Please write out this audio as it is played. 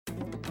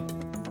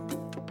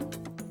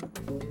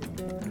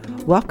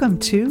Welcome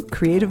to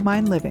Creative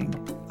Mind Living,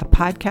 a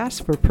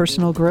podcast for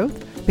personal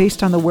growth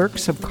based on the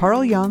works of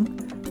Carl Jung,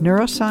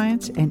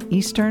 neuroscience, and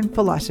Eastern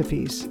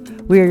philosophies.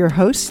 We are your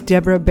hosts,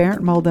 Deborah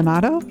Barrett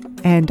Maldonado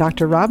and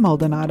Dr. Rob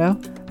Maldonado,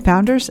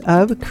 founders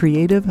of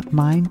Creative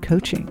Mind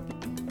Coaching.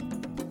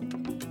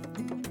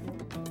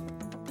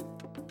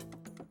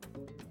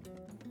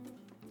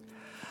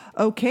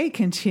 Okay,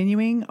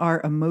 continuing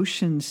our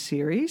emotions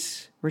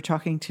series, we're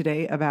talking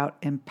today about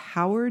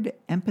empowered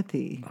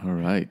empathy. All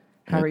right.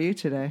 How are you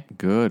today?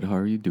 Good. How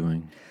are you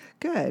doing?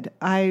 Good.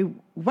 I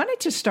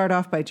wanted to start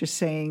off by just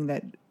saying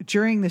that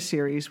during the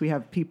series, we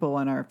have people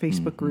on our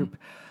Facebook group,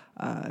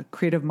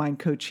 Creative Mind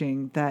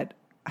Coaching, that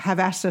have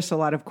asked us a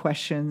lot of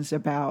questions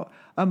about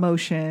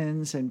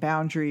emotions and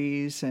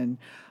boundaries and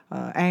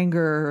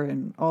anger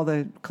and all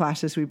the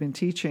classes we've been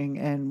teaching.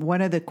 And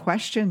one of the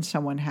questions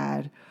someone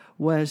had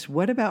was,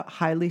 what about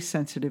highly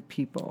sensitive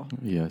people?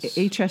 Yes.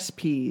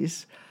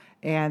 HSPs.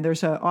 And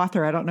there's an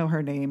author, I don't know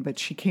her name, but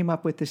she came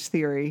up with this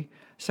theory,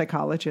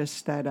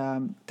 psychologist, that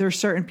there are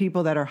certain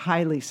people that are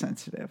highly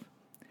sensitive.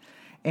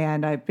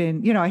 And I've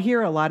been, I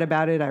hear a lot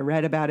about it. I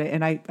read about it.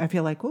 And I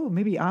feel like, oh,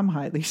 maybe I'm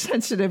highly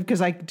sensitive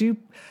because I do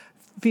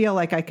feel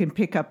like I can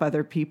pick up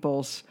other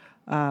people's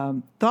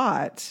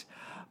thoughts.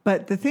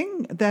 But the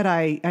thing that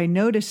I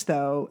noticed,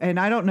 though, and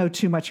I don't know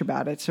too much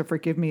about it, so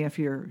forgive me if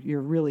you're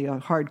really a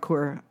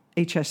hardcore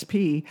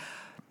HSP,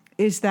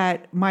 is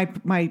that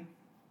my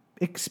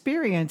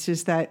experience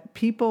is that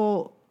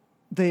people,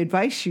 the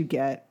advice you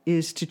get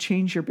is to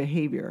change your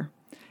behavior.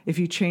 If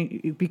you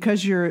change,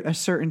 because you're a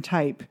certain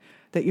type,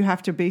 that you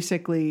have to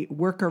basically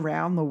work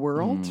around the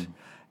world,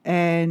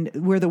 and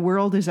where the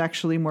world is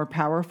actually more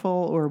powerful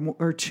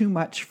or too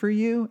much for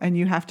you, and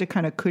you have to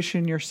kind of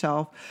cushion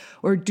yourself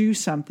or do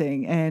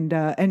something.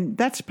 And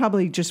that's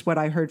probably just what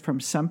I heard from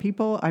some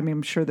people. I mean,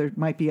 I'm sure there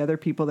might be other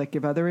people that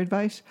give other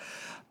advice.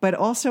 But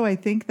also I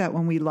think that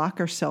when we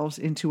lock ourselves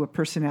into a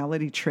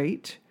personality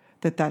trait,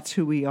 that's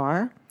who we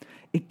are,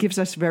 it gives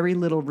us very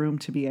little room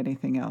to be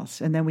anything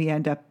else. And then we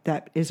end up,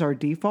 that is our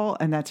default,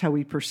 and that's how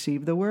we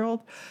perceive the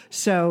world.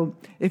 So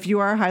if you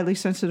are a highly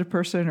sensitive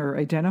person or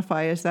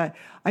identify as that,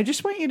 I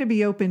just want you to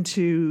be open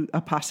to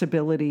a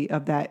possibility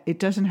of that. It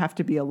doesn't have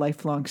to be a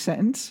lifelong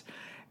sentence,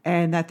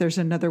 and that there's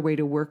another way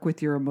to work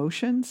with your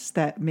emotions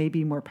that may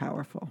be more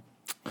powerful.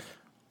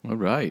 All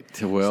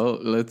right. Well,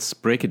 let's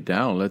break it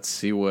down. Let's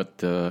see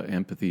what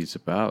empathy is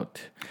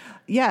about.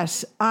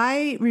 Yes.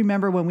 I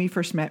remember when we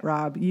first met,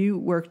 Rob, you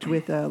worked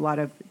with a lot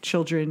of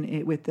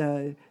children with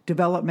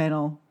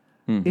developmental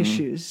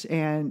issues.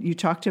 And you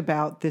talked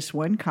about this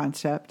one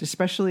concept,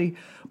 especially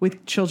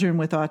with children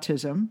with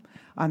autism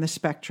on the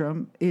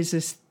spectrum, is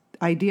this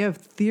idea of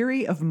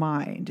theory of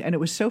mind. And it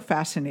was so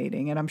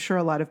fascinating. And I'm sure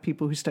a lot of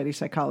people who study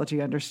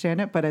psychology understand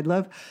it. But I'd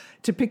love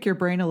to pick your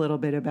brain a little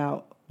bit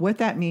about what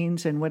that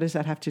means and what does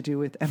that have to do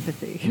with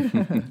empathy.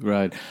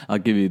 Right. I'll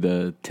give you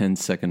the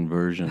 10-second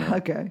version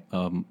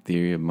of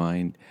theory of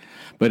mind.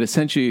 But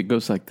essentially it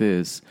goes like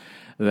this,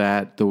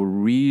 that the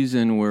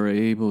reason we're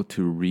able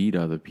to read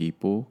other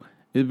people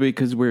is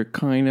because we're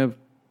kind of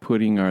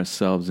putting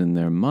ourselves in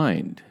their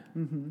mind.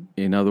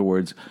 In other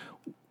words,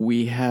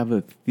 we have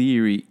a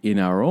theory in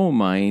our own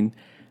mind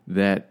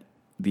that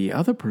the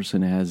other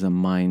person has a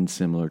mind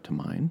similar to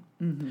mine,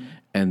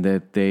 and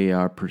that they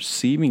are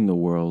perceiving the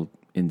world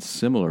in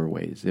similar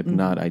ways, if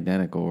not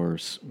identical, or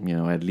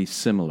at least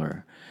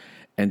similar.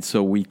 And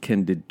so we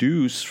can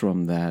deduce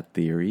from that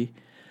theory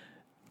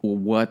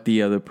what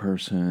the other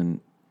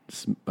person's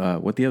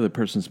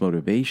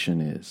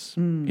motivation is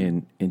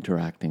in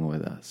interacting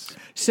with us.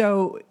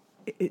 So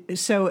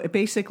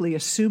basically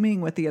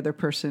assuming what the other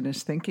person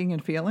is thinking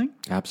and feeling?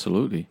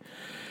 Absolutely.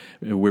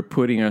 We're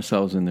putting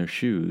ourselves in their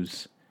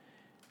shoes.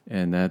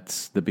 And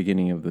that's the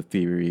beginning of the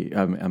theory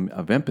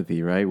of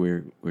empathy, right?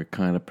 We're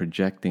kind of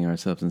projecting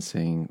ourselves and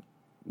saying,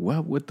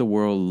 what would the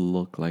world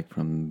look like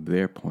from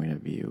their point of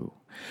view?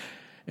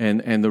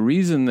 And the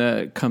reason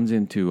that comes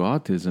into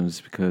autism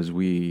is because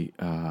we,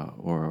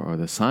 or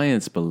the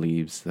science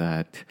believes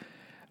that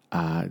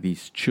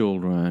these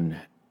children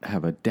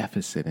have a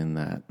deficit in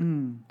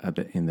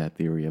that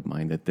theory of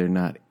mind, that they're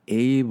not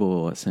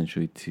able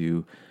essentially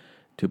to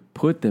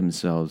put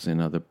themselves in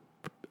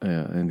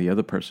the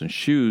other person's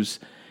shoes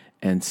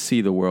and see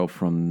the world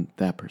from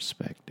that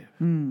perspective.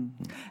 And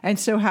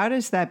so how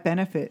does that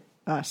benefit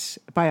us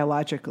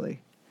biologically?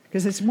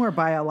 Because it's more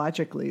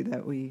biologically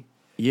that we...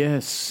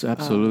 Yes,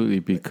 absolutely,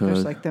 because...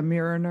 There's like the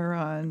mirror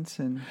neurons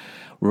and...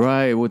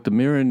 Right, what the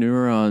mirror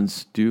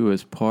neurons do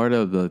as part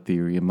of the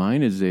theory of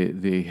mind is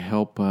they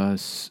help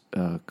us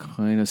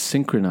kind of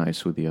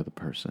synchronize with the other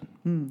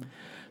person.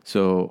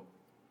 So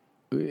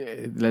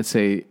let's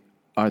say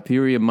our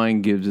theory of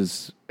mind gives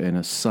us an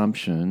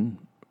assumption,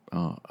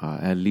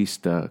 at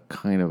least a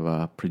kind of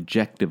a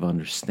projective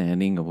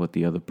understanding of what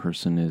the other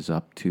person is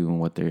up to and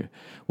what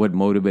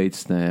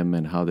motivates them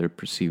and how they're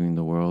perceiving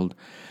the world.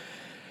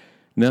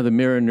 Now, the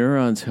mirror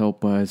neurons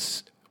help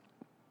us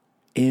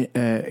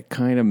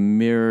kind of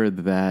mirror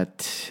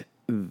that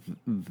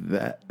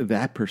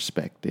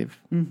perspective,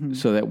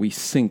 so that we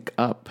sync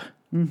up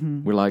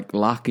Mm-hmm. We're like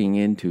locking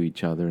into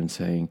each other and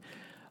saying,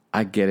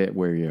 I get it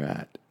where you're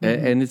at.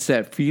 Mm-hmm. And it's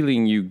that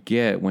feeling you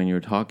get when you're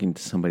talking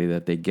to somebody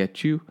that they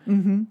get you.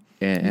 Mm-hmm.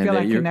 And you feel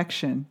that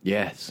connection.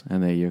 Yes,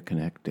 and that you're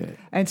connected.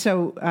 And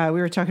so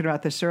we were talking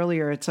about this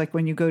earlier. It's like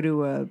when you go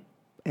to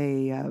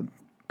a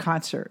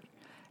concert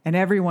and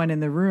everyone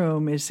in the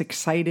room is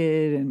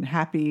excited and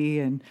happy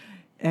and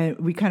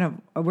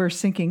we're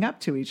syncing up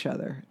to each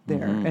other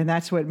there. Mm-hmm. And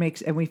that's what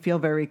and we feel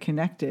very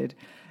connected.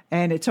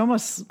 And it's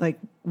almost like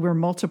we're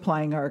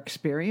multiplying our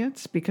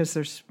experience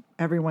because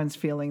everyone's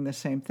feeling the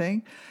same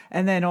thing.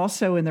 And then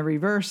also in the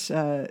reverse,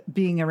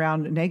 being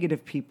around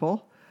negative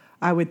people,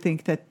 I would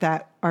think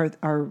that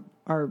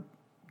our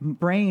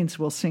brains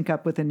will sync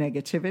up with the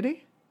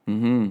negativity.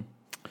 Mm-hmm.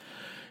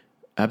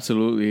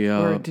 Absolutely.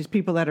 Or just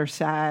people that are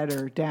sad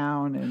or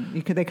down,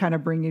 and they kind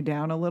of bring you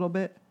down a little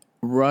bit.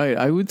 Right.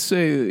 I would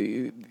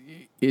say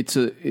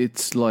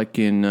it's like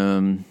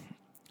in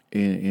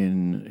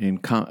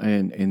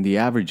the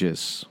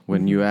averages. When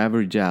mm-hmm. you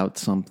average out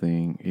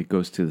something, it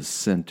goes to the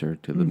center,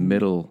 to the mm-hmm.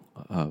 middle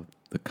of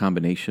the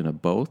combination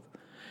of both.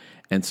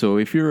 And so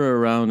if you're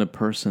around a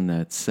person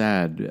that's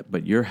sad,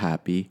 but you're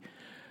happy,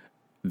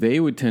 they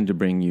would tend to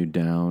bring you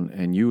down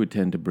and you would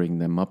tend to bring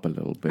them up a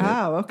little bit.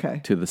 Oh, okay.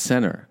 To the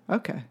center.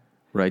 Okay.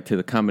 Right, to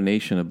the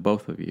combination of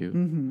both of you.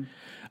 Mm-hmm.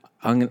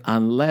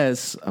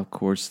 Unless, of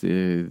course,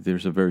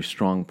 there's a very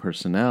strong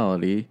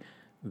personality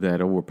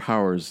that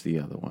overpowers the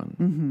other one.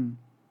 Mm-hmm.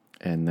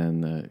 And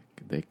then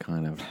they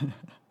kind of,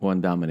 one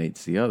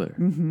dominates the other.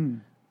 Mm-hmm.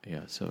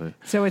 Yeah, so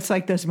it's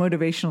like those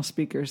motivational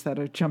speakers that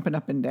are jumping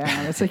up and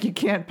down. It's like you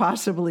can't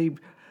possibly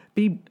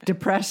be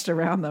depressed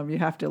around them. You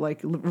have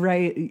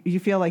to you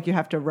feel like you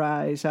have to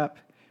rise up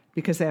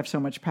because they have so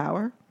much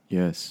power.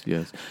 Yes.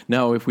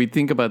 Now, if we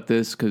think about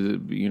this,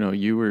 because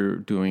you were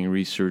doing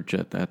research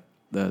at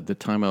the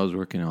time I was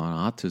working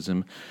on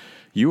autism,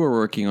 you were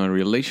working on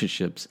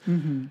relationships.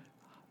 Mm-hmm.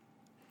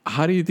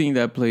 How do you think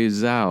that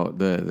plays out?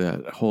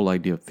 That whole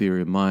idea of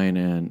theory of mind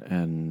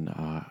and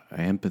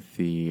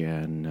empathy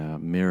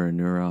and mirror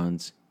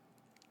neurons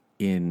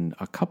in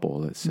a couple,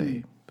 let's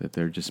say, that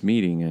they're just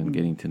meeting and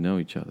getting to know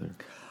each other.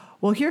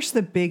 Well, here's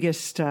the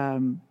biggest.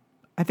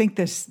 I think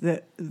there's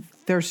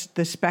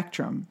the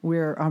spectrum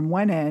where on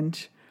one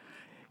end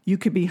you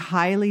could be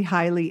highly,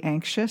 highly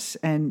anxious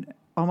and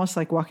almost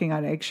like walking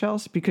on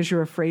eggshells because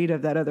you're afraid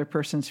of that other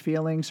person's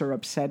feelings or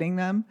upsetting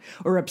them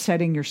or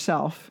upsetting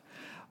yourself.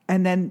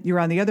 And then you're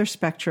on the other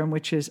spectrum,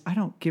 which is, I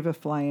don't give a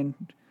flying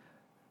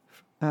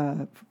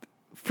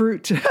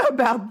fruit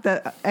about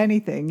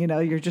anything.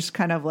 You're just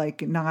kind of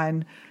like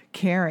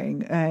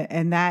non-caring.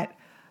 And that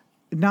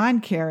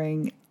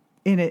non-caring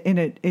in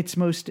its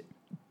most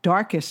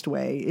darkest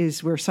way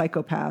is where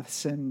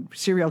psychopaths and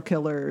serial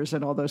killers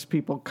and all those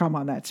people come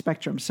on that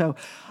spectrum. So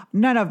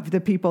none of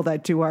the people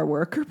that do our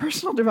work or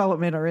personal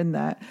development are in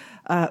that.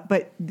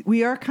 But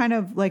we are kind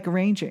of like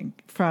ranging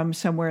from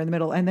somewhere in the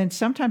middle. And then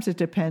sometimes it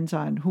depends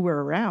on who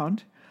we're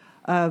around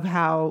of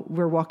how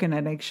we're walking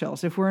on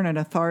eggshells. If we're in an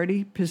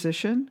authority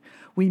position,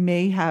 we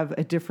may have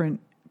a different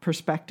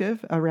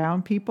perspective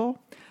around people,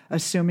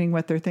 assuming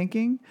what they're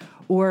thinking.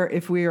 Or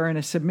if we are in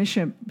a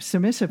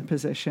submissive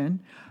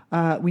position,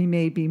 we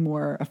may be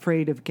more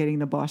afraid of getting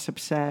the boss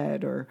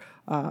upset or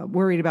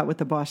worried about what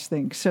the boss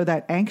thinks. So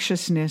that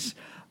anxiousness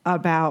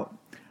about,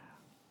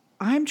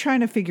 I'm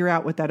trying to figure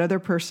out what that other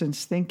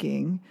person's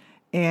thinking,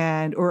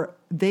 or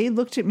they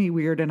looked at me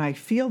weird and I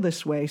feel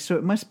this way, so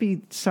it must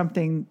be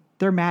something,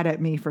 they're mad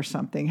at me for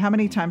something. How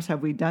many times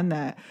have we done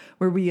that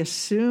where we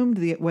assumed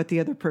what the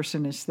other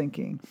person is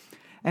thinking?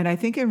 And I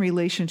think in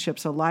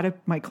relationships, a lot of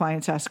my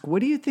clients ask, what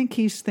do you think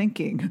he's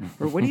thinking?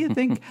 Or what do you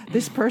think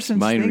this person's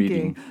mind thinking?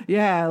 Reading.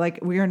 Yeah, like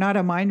we are not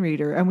a mind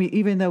reader. And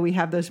even though we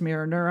have those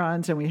mirror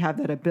neurons and we have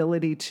that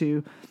ability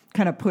to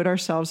kind of put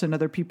ourselves in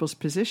other people's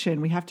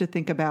position, we have to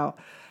think about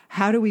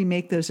how do we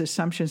make those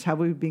assumptions, how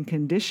we've been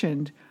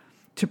conditioned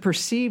to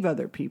perceive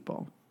other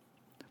people.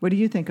 What do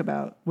you think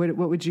about, what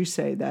would you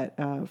say that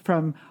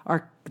from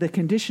the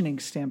conditioning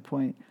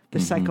standpoint, the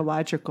mm-hmm.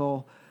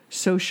 psychological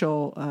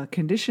social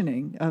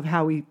conditioning of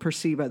how we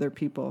perceive other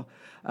people.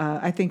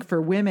 I think for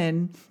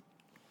women,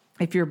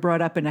 if you're brought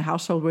up in a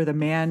household where the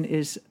man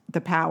is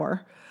the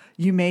power,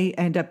 you may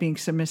end up being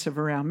submissive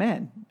around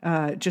men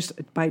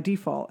just by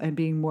default and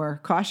being more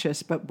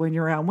cautious. But when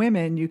you're around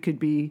women, you could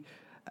be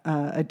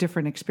a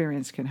different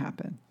experience can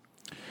happen.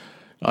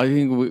 I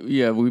think,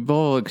 we've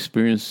all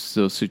experienced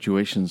those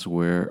situations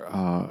where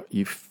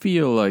you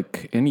feel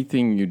like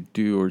anything you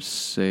do or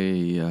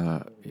say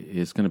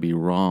is going to be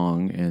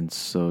wrong, and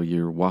so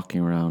you're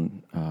walking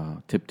around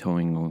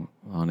tiptoeing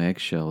on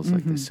eggshells, mm-hmm.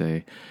 like they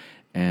say,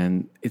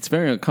 and it's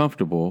very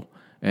uncomfortable,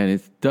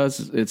 and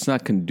it's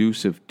not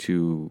conducive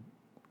to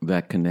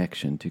that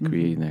connection, to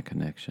creating mm-hmm. that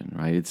connection,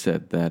 right? It's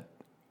that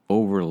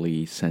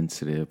overly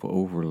sensitive,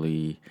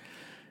 overly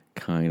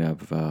kind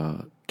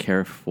of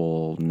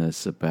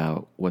carefulness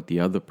about what the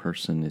other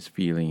person is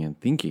feeling and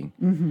thinking.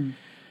 Mm-hmm.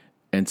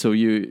 And so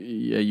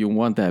you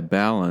want that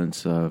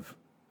balance of,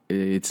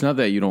 it's not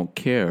that you don't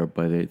care,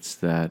 but it's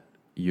that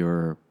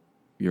you're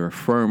you're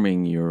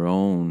affirming your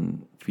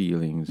own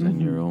feelings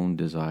and your own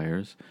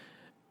desires,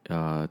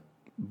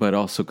 but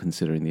also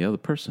considering the other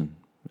person.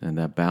 And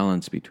that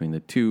balance between the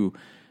two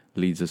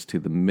leads us to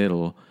the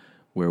middle,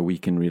 where we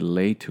can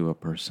relate to a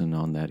person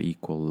on that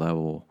equal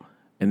level.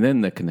 And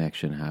then the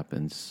connection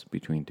happens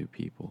between two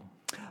people.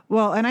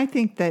 Well, and I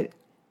think that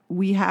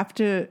we have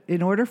to,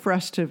 in order for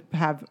us to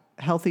have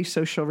healthy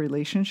social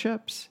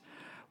relationships,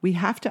 we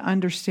have to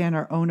understand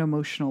our own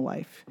emotional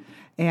life.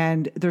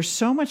 And there's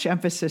so much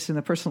emphasis in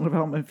the personal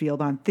development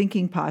field on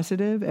thinking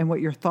positive and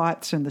what your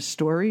thoughts and the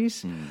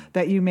stories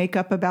that you make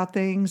up about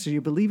things. Do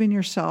you believe in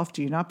yourself?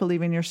 Do you not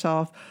believe in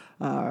yourself?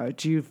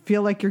 Do you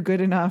feel like you're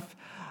good enough?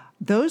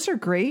 Those are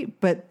great,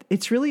 but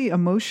it's really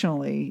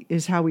emotionally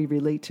is how we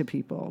relate to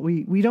people.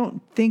 We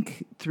don't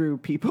think through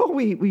people.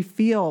 We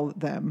feel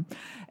them,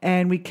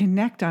 and we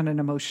connect on an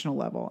emotional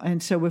level.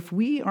 And so if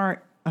we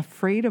aren't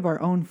afraid of our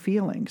own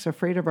feelings,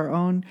 afraid of our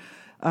own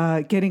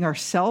getting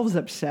ourselves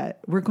upset,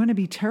 we're going to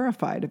be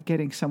terrified of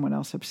getting someone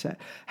else upset.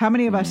 How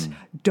many of us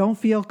don't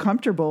feel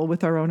comfortable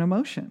with our own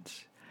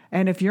emotions?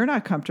 And if you're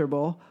not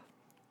comfortable,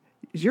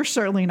 you're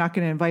certainly not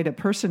going to invite a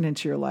person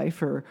into your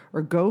life or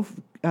go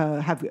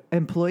have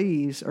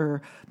employees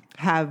or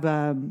have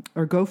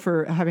or go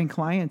for having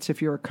clients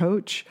if you're a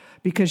coach,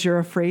 because you're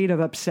afraid of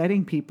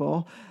upsetting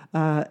people.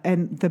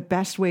 And the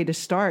best way to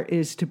start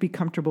is to be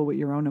comfortable with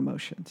your own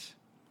emotions.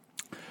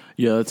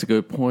 Yeah, that's a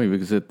good point,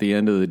 because at the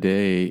end of the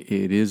day,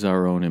 it is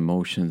our own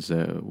emotions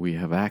that we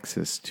have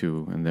access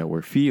to and that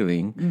we're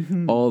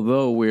feeling,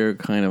 although we're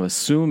kind of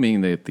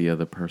assuming that the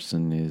other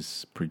person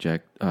is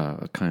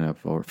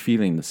or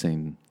feeling the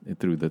same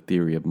through the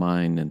theory of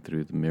mind and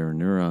through the mirror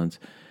neurons.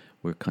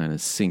 We're kind of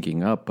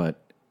syncing up,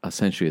 but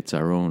essentially it's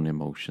our own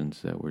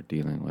emotions that we're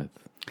dealing with.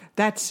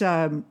 That's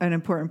an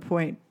important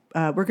point.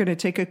 We're going to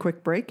take a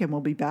quick break and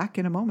we'll be back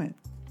in a moment.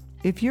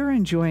 If you're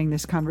enjoying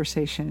this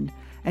conversation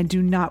and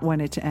do not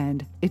want it to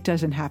end, it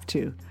doesn't have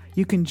to.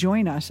 You can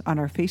join us on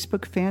our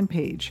Facebook fan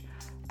page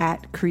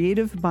at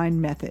Creative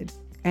Mind Method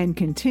and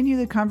continue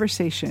the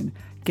conversation.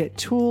 Get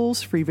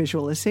tools, free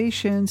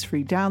visualizations,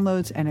 free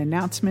downloads, and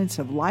announcements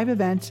of live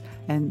events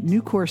and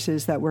new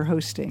courses that we're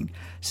hosting.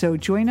 So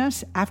join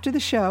us after the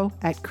show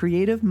at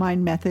Creative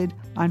Mind Method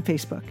on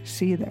Facebook.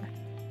 See you there.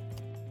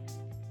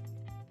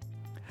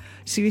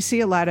 So you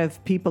see a lot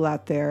of people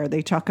out there,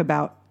 they talk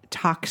about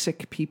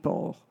toxic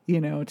people,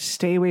 to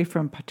stay away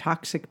from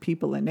toxic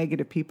people and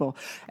negative people.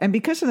 And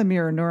because of the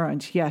mirror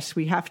neurons, yes,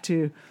 we have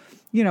to,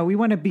 we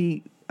want to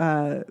be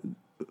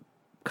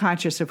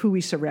conscious of who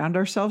we surround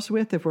ourselves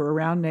with. If we're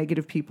around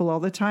negative people all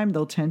the time,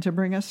 they'll tend to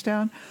bring us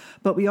down.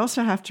 But we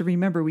also have to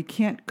remember we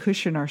can't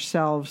cushion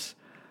ourselves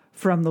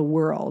from the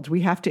world.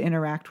 We have to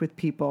interact with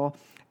people.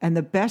 And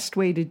the best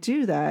way to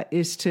do that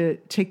is to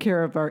take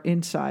care of our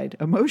inside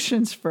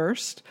emotions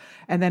first.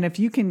 And then if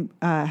you can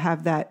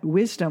have that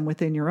wisdom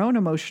within your own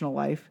emotional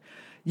life,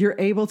 you're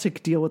able to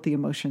deal with the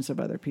emotions of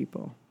other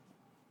people.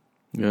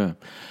 Yeah,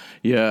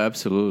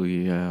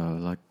 absolutely.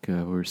 Like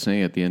we were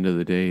saying, at the end of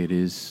the day, it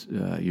is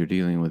you're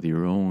dealing with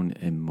your own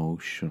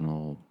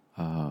emotional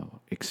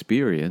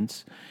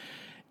experience.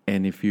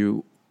 And if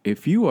you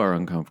are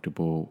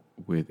uncomfortable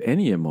with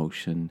any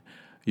emotion,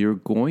 you're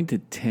going to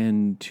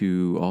tend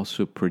to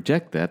also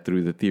project that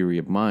through the theory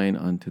of mind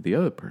onto the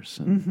other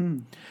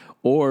person,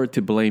 or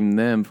to blame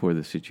them for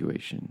the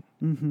situation,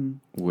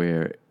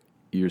 where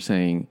you're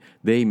saying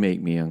they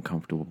make me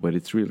uncomfortable, but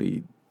it's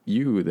really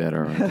you that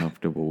are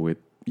uncomfortable with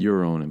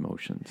your own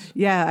emotions.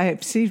 Yeah,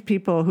 I've seen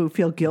people who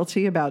feel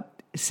guilty about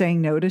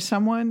saying no to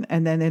someone,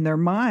 and then in their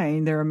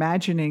mind, they're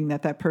imagining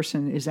that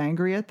person is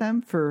angry at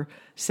them for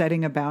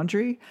setting a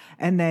boundary,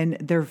 and then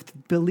they're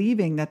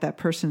believing that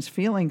person's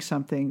feeling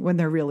something when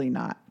they're really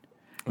not.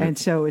 Right. And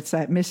so it's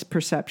that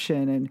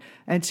misperception,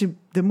 and to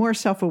the more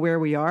self-aware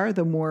we are,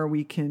 the more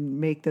we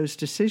can make those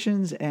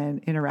decisions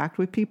and interact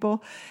with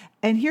people.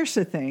 And here's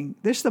the thing,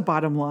 this is the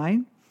bottom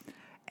line.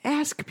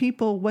 Ask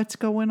people what's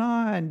going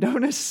on.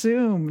 Don't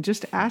assume,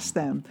 just ask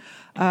them.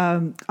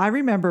 I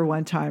remember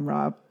one time,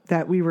 Rob,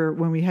 that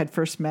when we had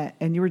first met,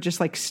 and you were just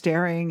like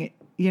staring,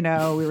 we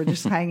were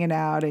just hanging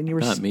out, and you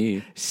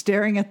were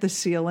staring at the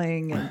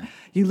ceiling, and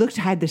you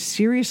had this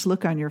serious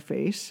look on your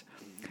face.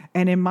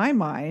 And in my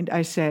mind,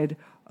 I said,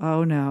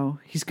 oh no,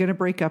 he's going to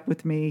break up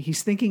with me.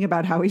 He's thinking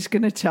about how he's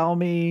going to tell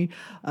me.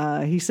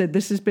 He said,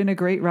 this has been a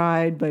great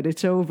ride, but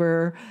it's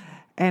over.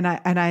 And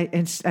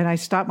I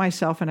stopped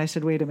myself and I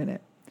said, wait a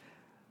minute.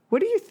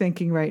 What are you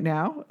thinking right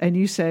now? And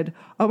you said,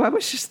 oh, I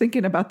was just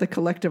thinking about the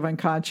collective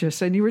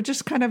unconscious. And you were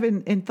just kind of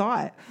in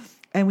thought.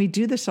 And we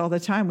do this all the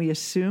time. We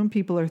assume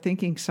people are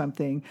thinking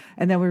something,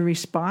 and then we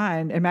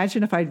respond.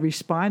 Imagine if I'd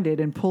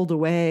responded and pulled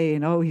away,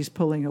 and he's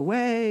pulling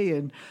away.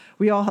 And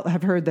we all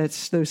have heard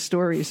those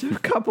stories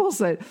of couples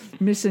that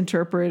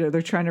misinterpret, or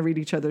they're trying to read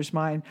each other's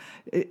mind.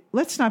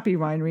 Let's not be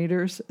mind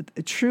readers.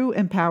 True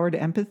empowered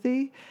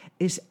empathy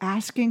is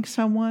asking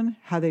someone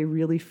how they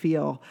really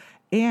feel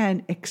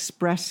and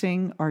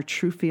expressing our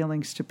true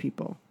feelings to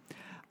people.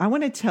 I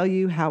want to tell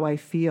you how I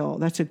feel.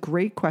 That's a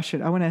great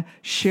question. I want to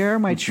share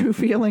my true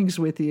feelings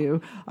with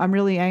you. I'm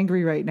really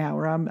angry right now,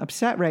 or I'm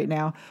upset right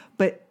now,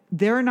 but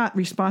they're not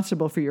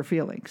responsible for your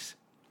feelings.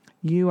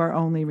 You are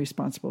only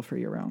responsible for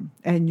your own.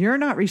 And you're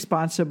not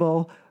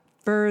responsible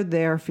for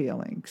their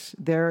feelings.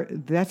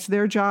 That's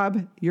their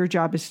job. Your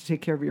job is to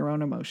take care of your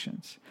own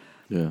emotions.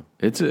 Yeah,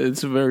 it's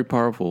a very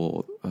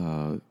powerful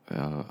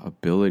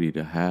ability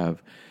to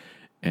have.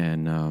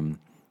 And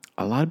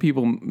a lot of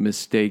people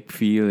mistake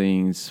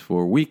feelings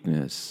for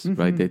weakness,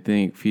 right? They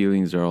think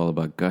feelings are all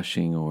about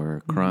gushing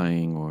or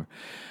crying or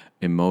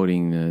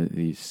emoting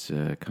these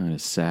kind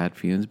of sad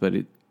feelings, but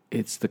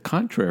it's the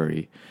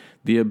contrary.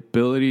 The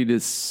ability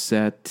to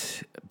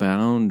set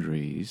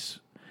boundaries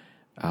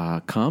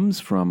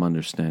comes from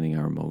understanding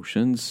our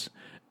emotions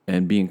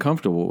and being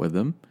comfortable with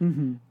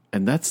them.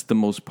 And that's the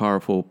most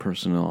powerful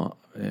person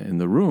in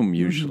the room,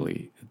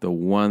 usually. The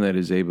one that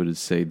is able to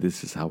say,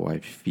 this is how I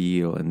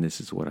feel, and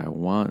this is what I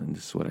want, and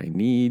this is what I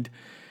need,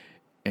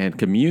 and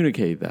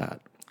communicate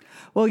that.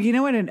 Well, you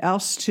know what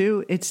else,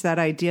 too? It's that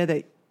idea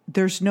that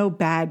there's no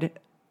bad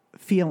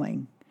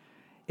feeling.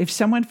 If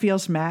someone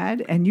feels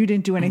mad and you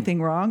didn't do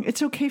anything wrong,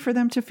 it's okay for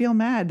them to feel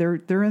mad.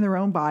 They're in their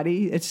own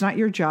body. It's not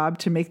your job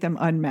to make them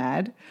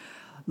unmad.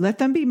 Let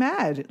them be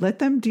mad. Let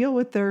them deal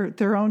with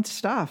their own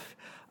stuff.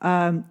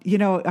 I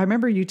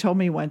remember you told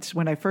me once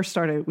when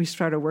we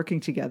started working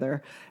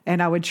together,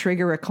 and I would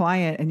trigger a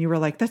client and you were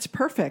like, that's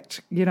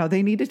perfect.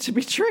 They needed to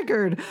be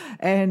triggered.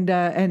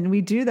 And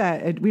we do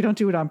that. And we don't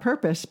do it on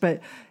purpose. But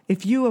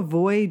if you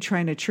avoid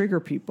trying to trigger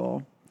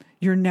people,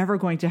 you're never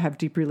going to have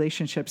deep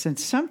relationships. And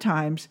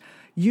sometimes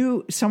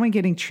someone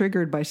getting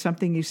triggered by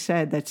something you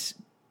said that's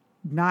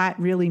not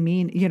really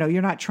mean,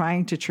 you're not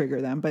trying to trigger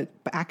them, but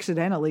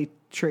accidentally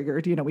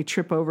triggered. We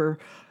trip over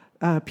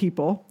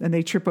people and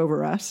they trip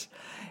over us.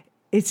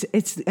 It's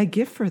a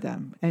gift for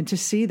them. And to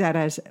see that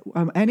as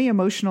any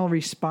emotional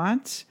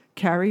response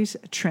carries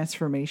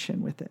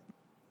transformation with it.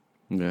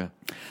 Yeah.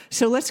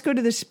 So let's go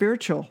to the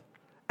spiritual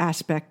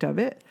aspect of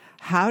it.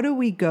 How do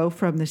we go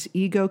from this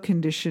ego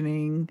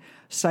conditioning,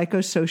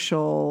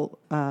 psychosocial,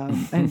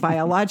 and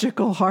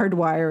biological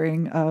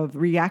hardwiring of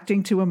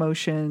reacting to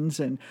emotions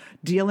and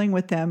dealing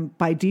with them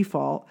by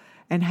default?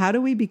 And how do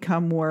we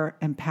become more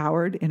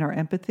empowered in our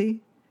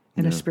empathy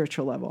in a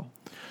spiritual level?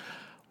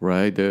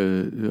 Right.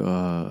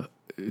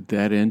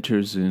 That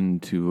enters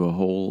into a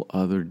whole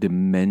other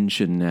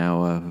dimension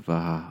now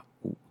of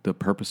the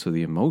purpose of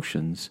the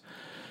emotions,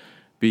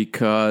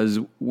 because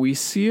we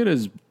see it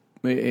as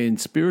in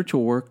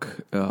spiritual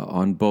work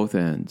on both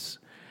ends.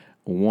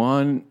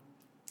 One,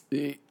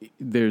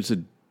 there's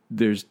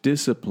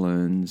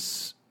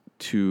disciplines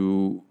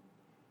to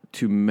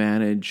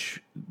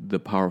manage the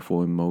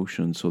powerful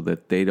emotions so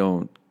that they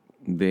don't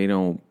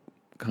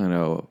kind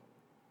of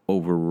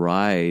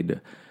override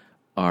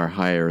our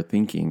higher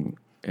thinking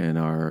and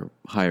our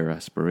higher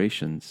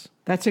aspirations.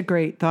 That's a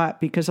great thought,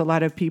 because a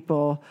lot of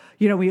people,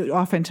 we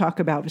often talk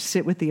about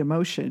sit with the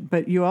emotion,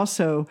 but you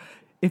also,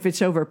 if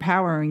it's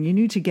overpowering, you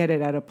need to get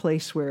it at a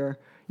place where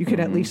you could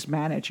at least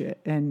manage it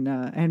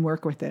and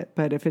work with it.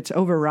 But if it's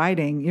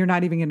overriding, you're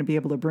not even going to be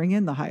able to bring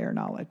in the higher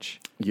knowledge.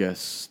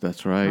 Yes,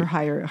 that's right. Or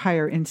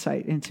higher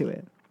insight into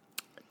it.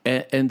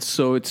 And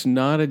so it's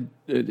not a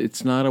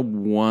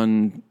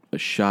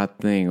one-shot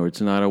thing, or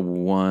it's not a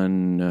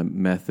one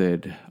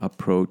method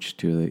approach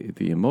to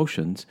the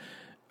emotions.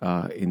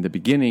 In the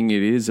beginning,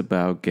 it is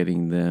about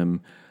getting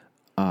them,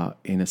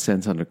 in a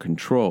sense, under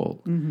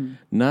control.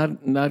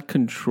 Not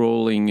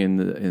controlling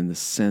in the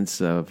sense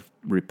of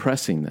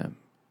repressing them,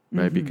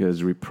 right?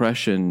 Because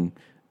repression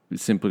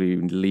simply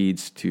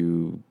leads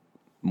to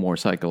more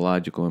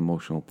psychological,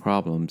 emotional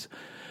problems.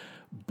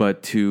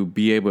 But to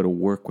be able to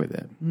work with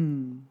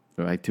them,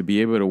 right? To be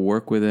able to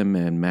work with them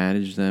and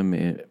manage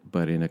them,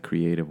 but in a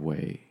creative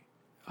way.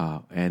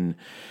 And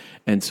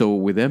so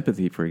with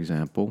empathy, for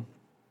example,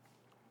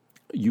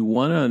 you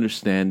want to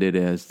understand it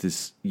as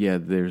this,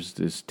 there's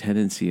this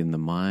tendency in the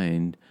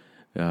mind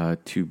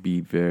to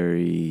be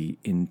very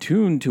in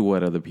tune to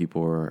what other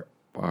people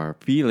are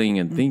feeling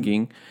and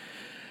thinking.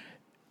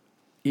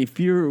 If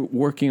you're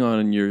working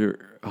on your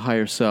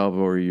higher self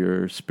or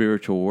your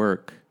spiritual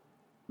work,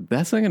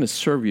 that's not going to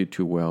serve you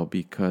too well,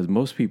 because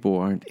most people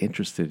aren't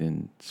interested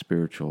in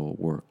spiritual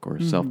work or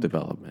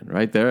self-development,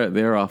 right?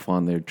 They're off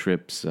on their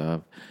trips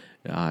of,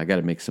 I got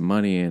to make some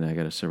money and I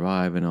got to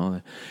survive and all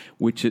that,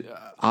 which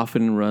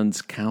often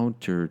runs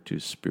counter to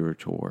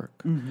spiritual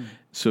work.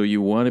 So you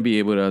want to be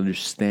able to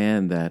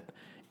understand that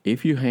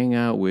if you hang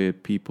out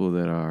with people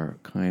that are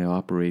kind of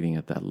operating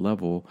at that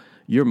level,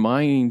 your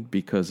mind,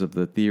 because of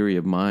the theory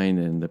of mind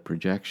and the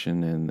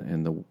projection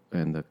and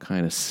the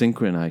kind of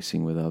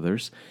synchronizing with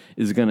others,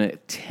 is going to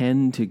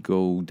tend to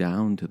go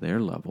down to their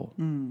level.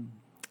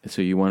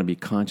 So you want to be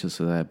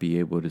conscious of that, be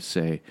able to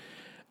say,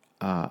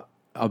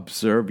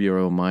 observe your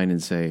own mind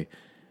and say,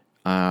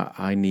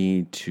 I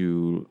need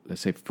to,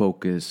 let's say,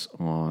 focus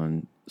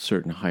on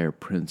certain higher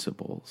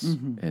principles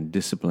and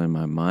discipline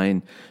my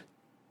mind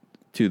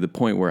to the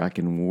point where I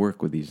can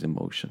work with these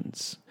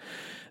emotions.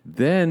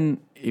 Then,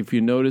 if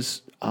you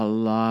notice, a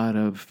lot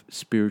of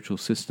spiritual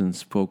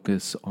systems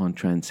focus on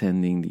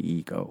transcending the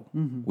ego,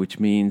 which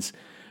means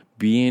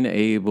being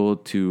able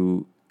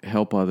to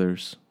help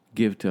others,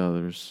 give to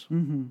others,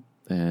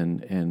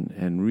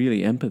 and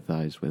really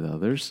empathize with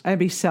others. And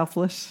be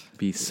selfless.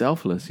 Be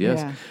selfless, yes.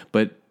 Yeah.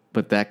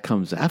 But that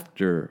comes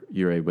after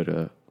you're able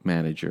to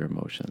manage your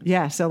emotions.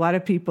 Yes, a lot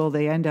of people,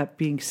 they end up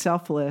being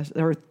selfless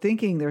or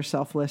thinking they're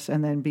selfless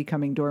and then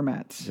becoming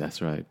doormats.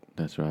 That's right.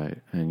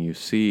 And you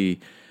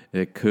see,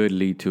 it could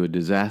lead to a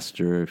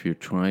disaster if you're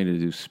trying to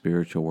do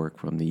spiritual work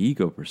from the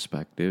ego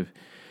perspective,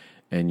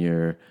 and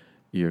you're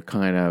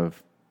kind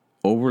of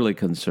overly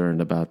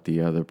concerned about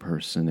the other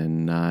person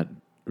and not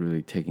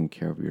really taking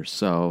care of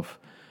yourself,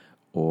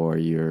 or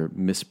you're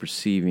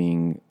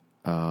misperceiving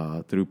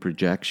through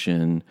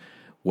projection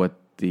what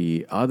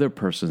the other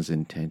person's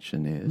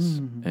intention is,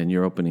 and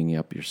you're opening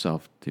up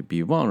yourself to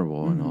be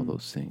vulnerable and all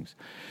those things.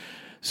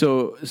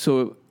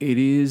 So it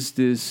is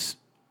this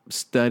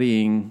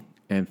studying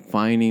and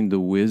finding the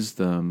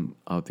wisdom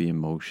of the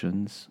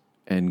emotions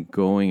and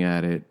going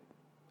at it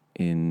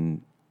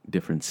in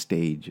different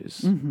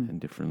stages and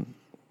different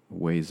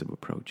ways of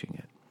approaching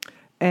it.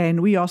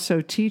 And we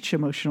also teach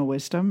emotional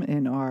wisdom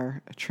in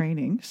our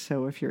training.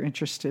 So if you're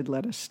interested,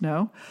 let us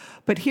know.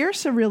 But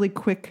here's a really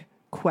quick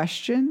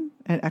question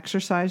and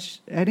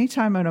exercise.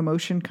 Anytime an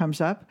emotion comes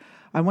up,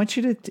 I want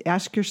you to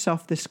ask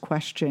yourself this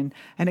question,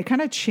 and it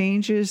kind of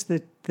changes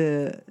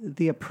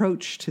the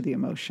approach to the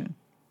emotion.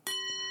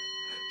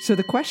 So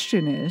the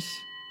question is,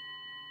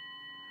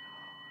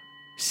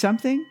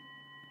 something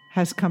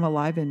has come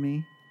alive in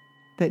me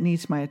that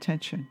needs my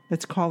attention,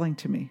 that's calling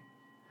to me.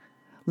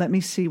 Let me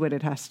see what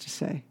it has to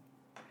say.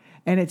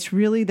 And it's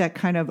really that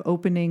kind of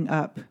opening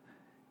up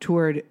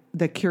toward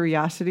the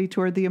curiosity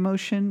toward the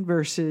emotion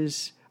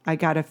versus I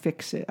got to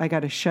fix it. I got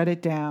to shut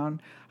it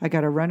down. I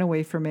got to run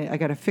away from it. I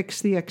got to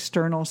fix the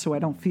external so I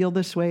don't feel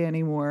this way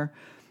anymore.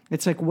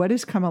 It's like, what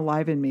has come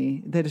alive in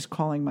me that is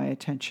calling my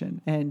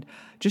attention? And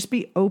just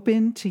be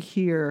open to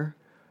hear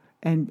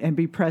and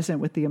be present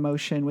with the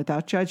emotion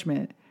without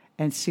judgment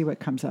and see what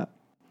comes up.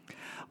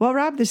 Well,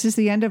 Rob, this is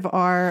the end of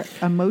our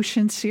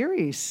emotion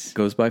series.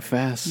 Goes by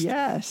fast.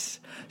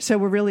 Yes. So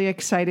we're really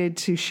excited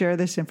to share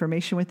this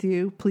information with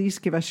you. Please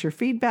give us your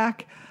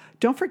feedback.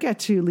 Don't forget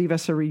to leave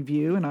us a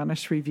review, an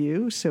honest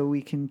review, so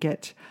we can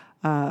get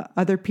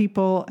other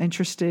people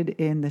interested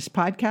in this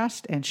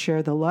podcast and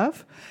share the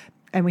love.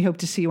 And we hope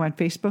to see you on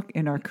Facebook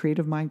in our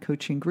Creative Mind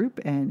Coaching group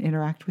and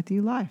interact with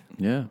you live.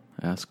 Yeah.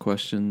 Ask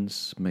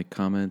questions, make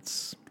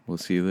comments. We'll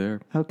see you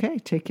there. Okay.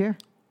 Take care.